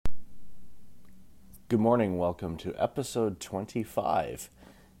Good morning. Welcome to episode 25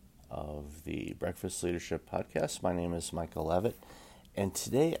 of the Breakfast Leadership Podcast. My name is Michael Levitt, and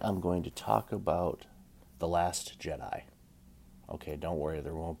today I'm going to talk about The Last Jedi. Okay, don't worry,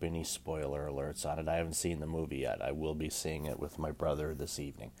 there won't be any spoiler alerts on it. I haven't seen the movie yet. I will be seeing it with my brother this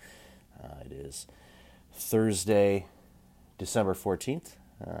evening. It is Thursday, December 14th,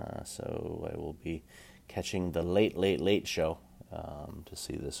 so I will be catching the late show to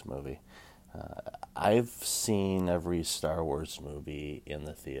see this movie. I've seen every Star Wars movie in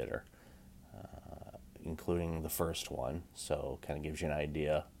the theater, including the first one, so kind of gives you an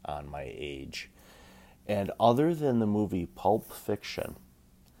idea on my age. And other than the movie Pulp Fiction,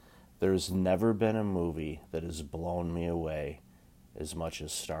 there's never been a movie that has blown me away as much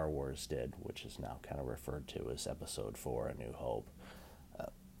as Star Wars did, which is now kind of referred to as Episode 4, A New Hope.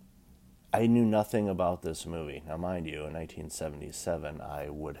 I knew nothing about this movie. Now, mind you, in 1977, I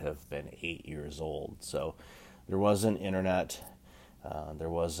would have been 8 years old. So there wasn't internet. There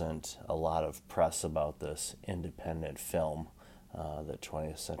wasn't a lot of press about this independent film that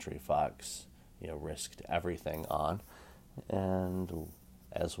 20th Century Fox, risked everything on. And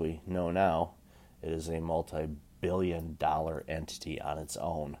as we know now, it is a multi-billion-dollar entity on its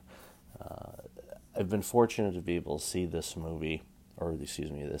own. I've been fortunate to be able to see this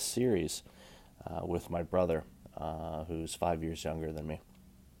this series with my brother, who's 5 years younger than me.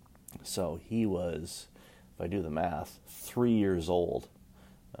 So he was, if I do the math, 3 years old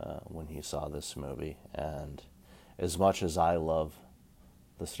when he saw this movie. And as much as I love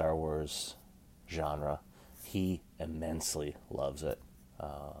the Star Wars genre, he immensely loves it.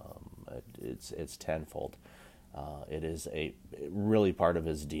 It's tenfold. It is a really part of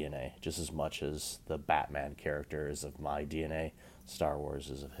his DNA, just as much as the Batman character is of my DNA. Star Wars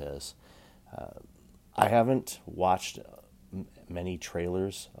is of his. I haven't watched many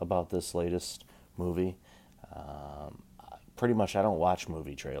trailers about this latest movie. Pretty much I don't watch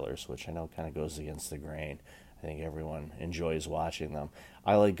movie trailers, which I know kind of goes against the grain. I think everyone enjoys watching them.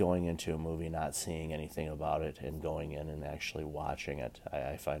 I like going into a movie not seeing anything about it and going in and actually watching it.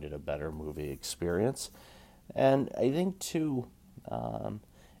 I find it a better movie experience. And I think, too,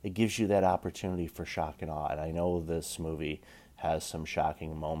 it gives you that opportunity for shock and awe. And I know this movie has some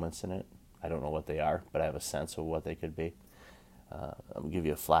shocking moments in it. I don't know what they are, but I have a sense of what they could be. I'm going to give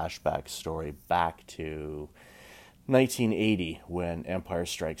you a flashback story back to 1980 when Empire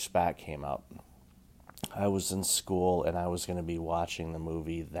Strikes Back came out. I was in school and I was going to be watching the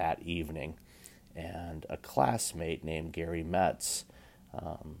movie that evening. And a classmate named Gary Metz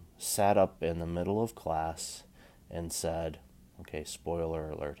sat up in the middle of class and said, okay,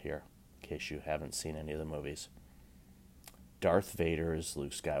 spoiler alert here, in case you haven't seen any of the movies. Darth Vader is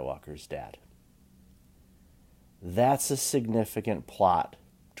Luke Skywalker's dad. That's a significant plot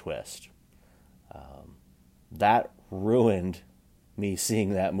twist. That ruined me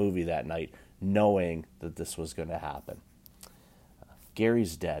seeing that movie that night, knowing that this was going to happen.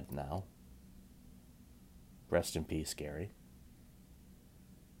 Gary's dead now. Rest in peace, Gary.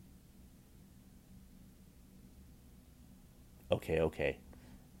 Okay.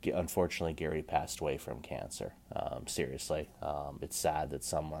 Unfortunately, Gary passed away from cancer. Seriously, it's sad that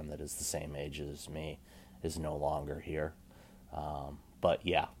someone that is the same age as me is no longer here. But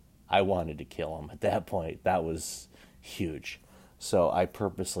yeah, I wanted to kill him at that point. That was huge. So I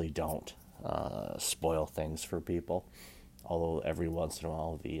purposely don't spoil things for people, although every once in a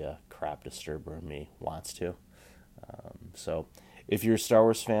while the crap disturber in me wants to. So if you're a Star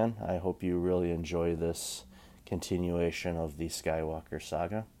Wars fan, I hope you really enjoy this continuation of the Skywalker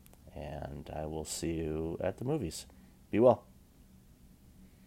saga, and I will see you at the movies. Be well.